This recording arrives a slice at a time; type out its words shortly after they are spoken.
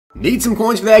Need some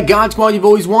coins for that God Squad you've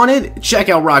always wanted? Check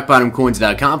out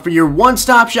rockbottomcoins.com for your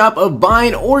one-stop shop of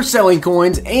buying or selling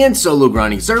coins and solo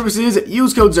grinding services.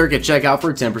 Use code Zirksee at checkout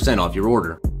for 10% off your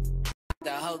order.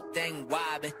 The whole thing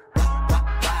wobbin'.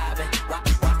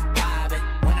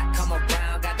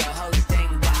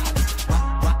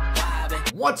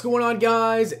 What's going on,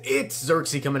 guys? It's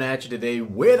Zirksee coming at you today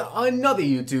with another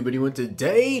YouTube video, and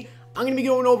today I'm going to be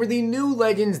going over the new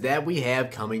legends that we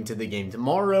have coming to the game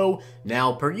tomorrow.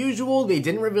 Now, per usual, they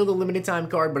didn't reveal the limited time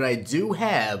card, but I do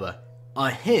have a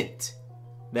hint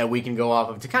that we can go off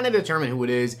of to kind of determine who it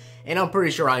is, and I'm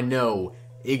pretty sure I know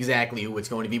exactly who it's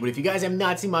going to be. But if you guys have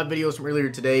not seen my videos from earlier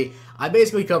today, I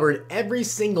basically covered every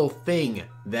single thing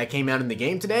that came out in the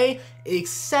game today,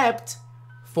 except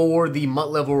for the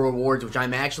MUT level rewards, which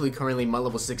I'm actually currently MUT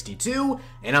level 62,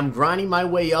 and I'm grinding my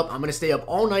way up. I'm going to stay up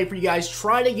all night for you guys,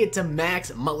 try to get to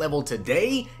max MUT level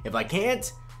today. If I can't,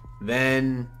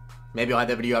 then maybe I'll have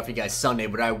that video out for you guys Sunday,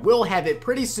 but I will have it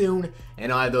pretty soon,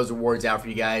 and I'll have those rewards out for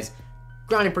you guys.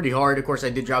 Grinding pretty hard. Of course, I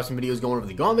did drop some videos going over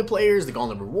the Gauntlet players, the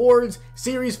Gauntlet rewards,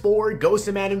 Series 4, Ghost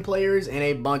of Madden players, and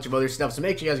a bunch of other stuff, so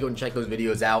make sure you guys go and check those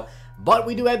videos out. But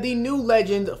we do have the new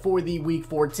legend for the Week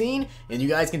 14, and you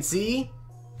guys can see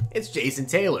it's Jason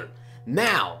Taylor.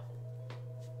 Now,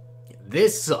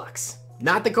 this sucks.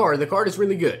 Not the card. The card is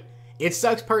really good. It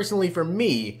sucks personally for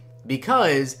me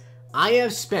because I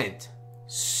have spent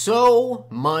so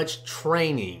much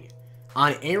training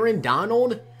on Aaron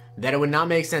Donald that it would not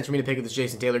make sense for me to pick up this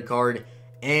Jason Taylor card.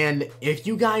 And if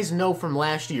you guys know from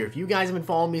last year, if you guys have been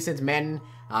following me since Madden,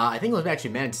 I think it was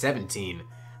actually Madden 17,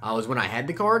 was when I had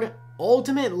the card.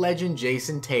 Ultimate Legend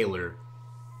Jason Taylor.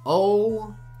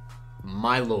 Oh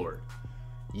my lord.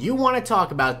 You want to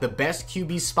talk about the best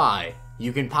QB spy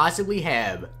you can possibly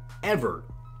have ever,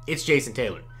 it's Jason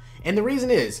Taylor. And the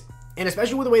reason is, and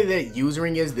especially with the way that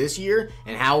usering is this year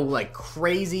and how like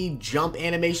crazy jump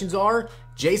animations are,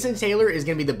 Jason Taylor is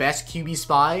going to be the best QB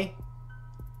spy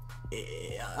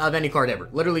of any card ever.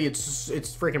 Literally, it's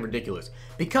freaking ridiculous.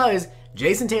 Because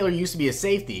Jason Taylor used to be a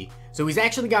safety, so he's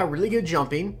actually got really good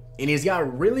jumping, and he's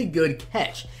got really good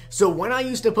catch. So when I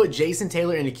used to put Jason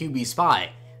Taylor in a QB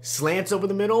spy, slants over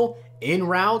the middle, in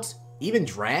routes, even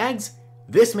drags,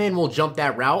 this man will jump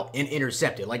that route and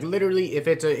intercept it. Like literally, if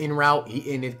it's an in route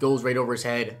and it goes right over his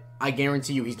head, I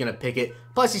guarantee you he's going to pick it.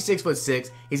 Plus he's 6'6".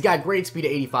 He's got great speed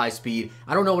at 85 speed.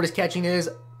 I don't know what his catching is,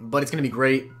 but it's going to be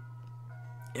great.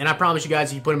 And I promise you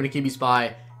guys, if you put him in a QB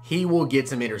spy, he will get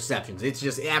some interceptions. It's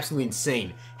just absolutely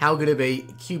insane how good of a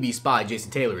QB spy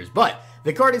Jason Taylor is. But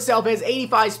the card itself has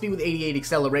 85 speed with 88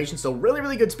 acceleration, so really,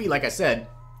 really good speed, like I said.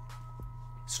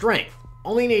 Strength,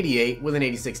 only an 88 with an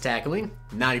 86 tackling,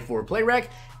 94 play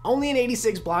rec, only an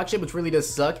 86 block ship, which really does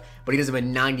suck, but he does have a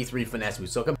 93 finesse move.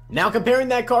 So now comparing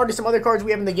that card to some other cards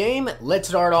we have in the game, let's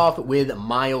start off with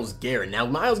Myles Garrett. Now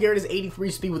Myles Garrett is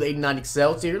 83 speed with 89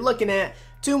 excel, so you're looking at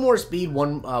 2 more speed,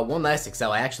 one less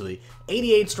excel actually.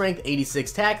 88 strength,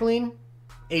 86 tackling,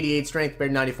 88 strength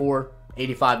compared to 94,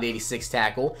 85 to 86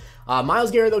 tackle.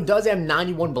 Myles Garrett though does have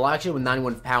 91 block shed with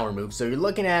 91 power move, so you're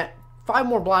looking at 5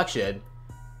 more block shed,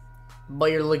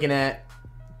 but you're looking at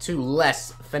 2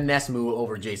 less finesse move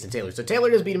over Jason Taylor. So Taylor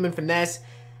does beat him in finesse.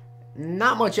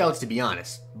 Not much else, to be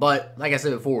honest. But like I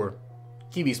said before,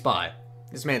 QB spy.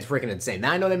 This man's freaking insane.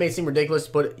 Now, I know that may seem ridiculous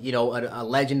to put, you know, a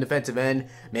legend defensive end.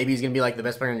 Maybe he's going to be like the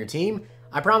best player on your team.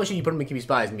 I promise you, you put him in QB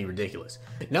spy, it's going to be ridiculous.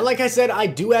 Now, like I said, I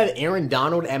do have Aaron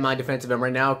Donald at my defensive end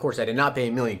right now. Of course, I did not pay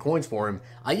a million coins for him.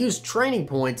 I used training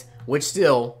points, which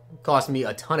still cost me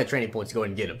a ton of training points to go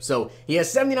ahead and get him. So, he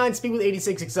has 79 speed with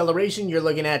 86 acceleration. You're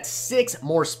looking at 6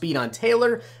 more speed on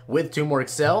Taylor with 2 more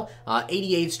excel.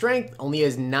 88 strength, only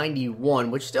has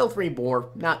 91, which still 3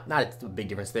 more. Not a big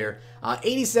difference there.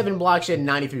 87 block shed,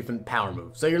 93 from power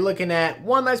move. So, you're looking at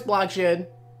 1 less block shed.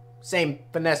 Same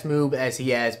finesse move as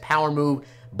he has power move,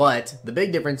 but the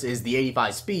big difference is the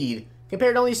 85 speed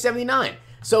compared to only 79.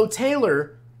 So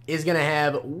Taylor is going to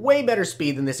have way better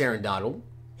speed than this Aaron Donald.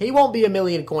 He won't be a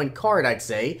million coin card, I'd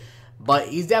say, but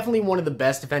he's definitely one of the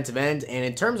best defensive ends, and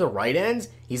in terms of right ends,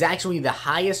 he's actually the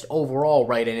highest overall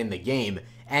right end in the game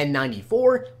at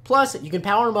 94. Plus, you can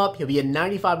power him up. He'll be a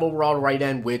 95 overall right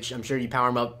end, which I'm sure you power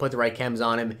him up, put the right chems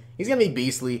on him. He's going to be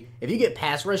beastly. If you get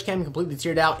pass rush chem completely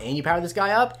tiered out and you power this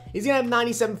guy up, he's going to have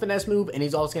 97 finesse move, and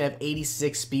he's also going to have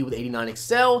 86 speed with 89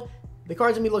 excel. The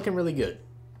card's going to be looking really good.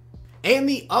 And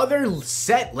the other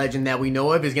set legend that we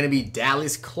know of is going to be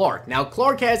Dallas Clark. Now,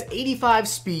 Clark has 85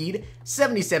 speed,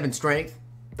 77 strength.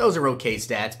 Those are okay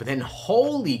stats, but then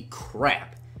holy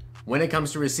crap, when it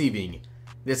comes to receiving,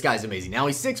 this guy's amazing. Now,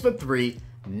 he's 6'3",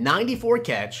 94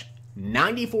 catch,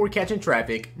 94 catch in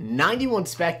traffic, 91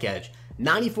 spec catch,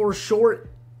 94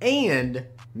 short, and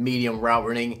medium route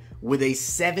running with a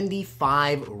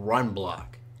 75 run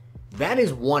block. That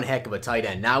is one heck of a tight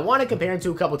end. Now, I want to compare him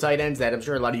to a couple tight ends that I'm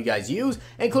sure a lot of you guys use,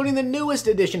 including the newest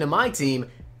addition to my team,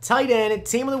 tight end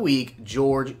team of the week,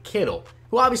 George Kittle,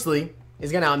 who obviously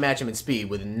is going to outmatch him in speed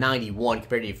with 91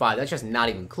 compared to 85. That's just not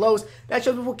even close. That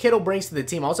shows what Kittle brings to the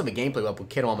team. I also have a gameplay up with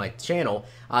Kittle on my channel.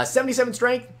 77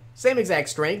 strength, same exact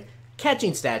strength.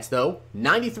 Catching stats, though,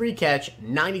 93 catch,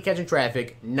 90 catch in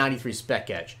traffic, 93 spec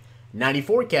catch.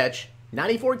 94 catch,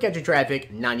 94 catch in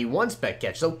traffic, 91 spec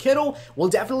catch. So Kittle will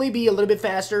definitely be a little bit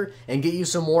faster and get you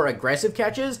some more aggressive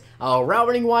catches. Route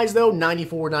running wise though,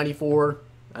 94, 94.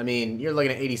 I mean, you're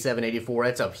looking at 87, 84.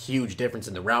 That's a huge difference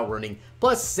in the route running.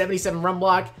 Plus 77 run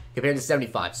block compared to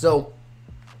 75. So,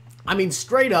 I mean,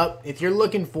 straight up, if you're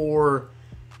looking for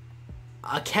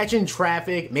a catch in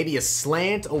traffic, maybe a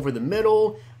slant over the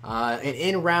middle, an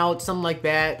in route, something like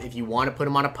that. If you want to put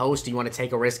him on a post, you want to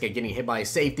take a risk at getting hit by a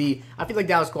safety, I feel like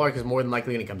Dallas Clark is more than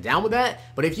likely going to come down with that.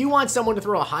 But if you want someone to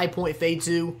throw a high point fade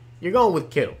to, you're going with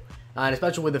Kittle. And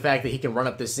especially with the fact that he can run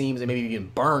up the seams and maybe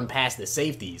even burn past the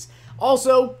safeties.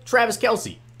 Also, Travis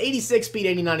Kelce, 86 speed,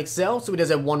 89 excel, so he does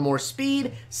have one more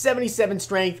speed, 77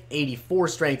 strength, 84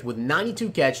 strength with 92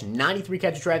 catch, 93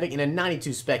 catch of traffic, and a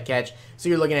 92 spec catch. So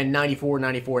you're looking at 94,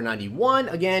 94, 91.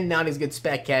 Again, not as good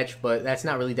spec catch, but that's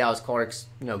not really Dallas Clark's,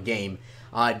 game.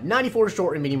 94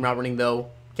 short and medium route running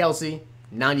though. Kelce,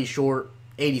 90 short,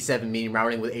 87 medium route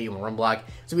running with 81 run block.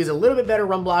 So he's a little bit better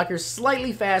run blocker,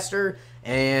 slightly faster,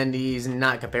 and he's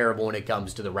not comparable when it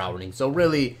comes to the route running. So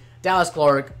really, Dallas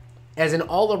Clark, as an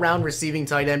all-around receiving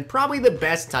tight end, probably the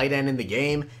best tight end in the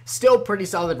game. Still pretty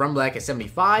solid run block at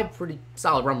 75, pretty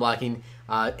solid run blocking.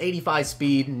 85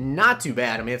 speed, not too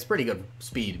bad. I mean, it's pretty good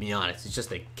speed, to be honest. It's just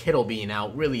that Kittle being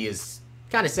out really is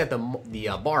kind of set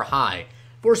the bar high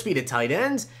for speed at tight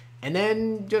ends. And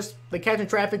then just the catch and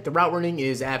traffic, the route running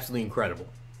is absolutely incredible.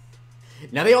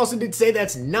 Now, they also did say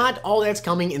that's not all that's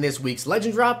coming in this week's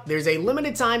Legend Drop. There's a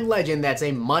limited time legend that's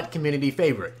a MUT community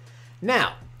favorite.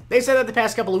 Now, they've said that the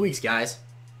past couple of weeks, guys,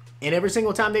 and every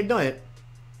single time they've done it,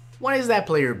 what has that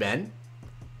player been?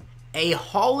 A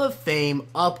Hall of Fame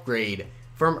upgrade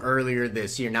from earlier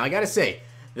this year. Now, I gotta say,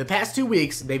 the past 2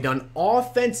 weeks, they've done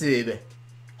offensive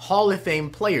Hall of Fame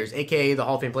players, aka the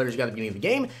Hall of Fame players you got at the beginning of the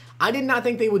game. I did not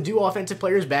think they would do offensive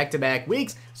players back-to-back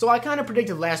weeks, so I kind of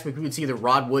predicted last week we would see either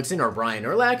Rod Woodson or Brian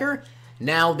Urlacher.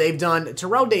 Now, they've done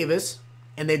Terrell Davis,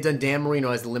 and they've done Dan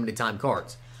Marino as the limited time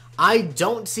cards. I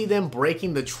don't see them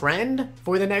breaking the trend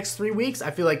for the next 3 weeks. I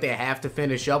feel like they have to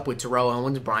finish up with Terrell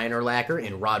Owens, Brian Urlacher,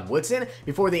 and Rod Woodson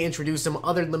before they introduce some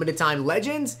other limited time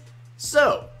legends.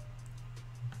 So,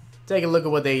 take a look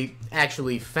at what they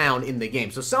actually found in the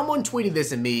game. So someone tweeted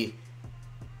this at me,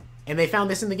 and they found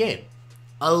this in the game.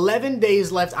 11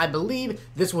 days left. I believe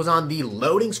this was on the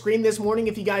loading screen this morning,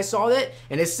 if you guys saw that.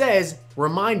 And it says,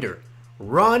 reminder,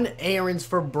 run errands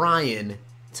for Brian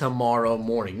tomorrow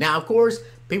morning. Now, of course,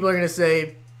 people are going to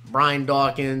say Brian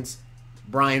Dawkins,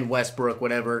 Brian Westbrook,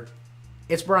 whatever.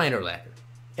 It's Brian Urlacher.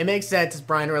 It makes sense. It's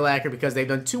Brian Urlacher because they've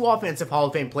done 2 offensive Hall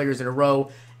of Fame players in a row,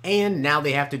 and now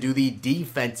they have to do the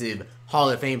defensive Hall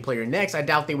of Fame player next. I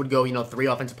doubt they would go, 3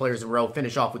 offensive players in a row,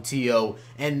 finish off with T.O.,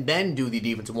 and then do the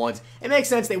defensive ones. It makes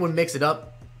sense they would mix it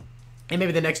up, and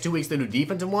maybe the next 2 weeks they do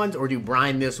defensive ones, or do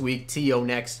Brian this week, T.O.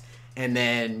 next, and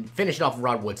then finish it off with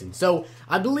Rod Woodson. So,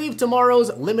 I believe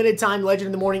tomorrow's limited time legend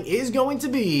in the morning is going to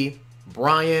be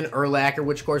Brian Urlacher,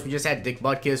 which, of course, we just had Dick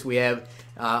Butkus. We have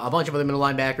a bunch of other middle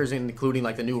linebackers, including,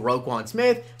 like, the new Roquan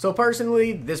Smith. So,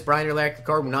 personally, this Brian Urlacher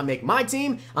card will not make my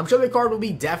team. I'm sure the card will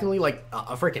be definitely, like,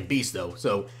 a freaking beast, though.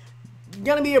 So,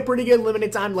 gonna be a pretty good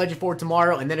limited time legend for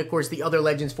tomorrow. And then, of course, the other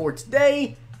legends for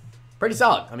today, pretty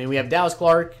solid. I mean, we have Dallas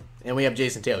Clark, and we have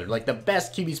Jason Taylor. Like, the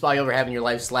best QB spot you ever have in your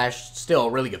life, / still a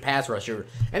really good pass rusher.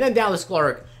 And then Dallas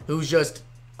Clark, who's just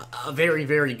a very,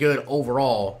 very good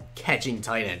overall catching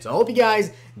tight end. So I hope you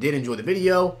guys did enjoy the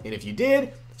video. And if you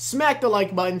did, smack the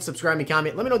like button, subscribe and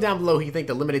comment. Let me know down below who you think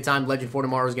the limited time legend for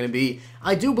tomorrow is going to be.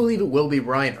 I do believe it will be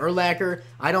Brian Urlacher.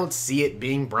 I don't see it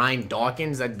being Brian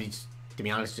Dawkins. That'd be, to be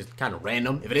honest, just kind of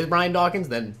random. If it is Brian Dawkins,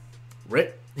 then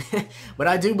rip. But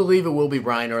I do believe it will be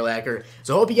Brian Urlacher.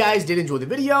 So I hope you guys did enjoy the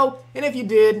video. And if you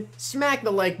did, smack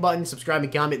the like button, subscribe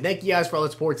and comment. Thank you guys for all the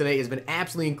support today. It's been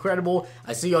absolutely incredible.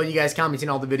 I see all you guys commenting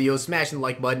all the videos, smashing the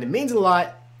like button. It means a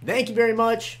lot. Thank you very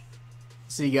much.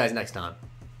 See you guys next time.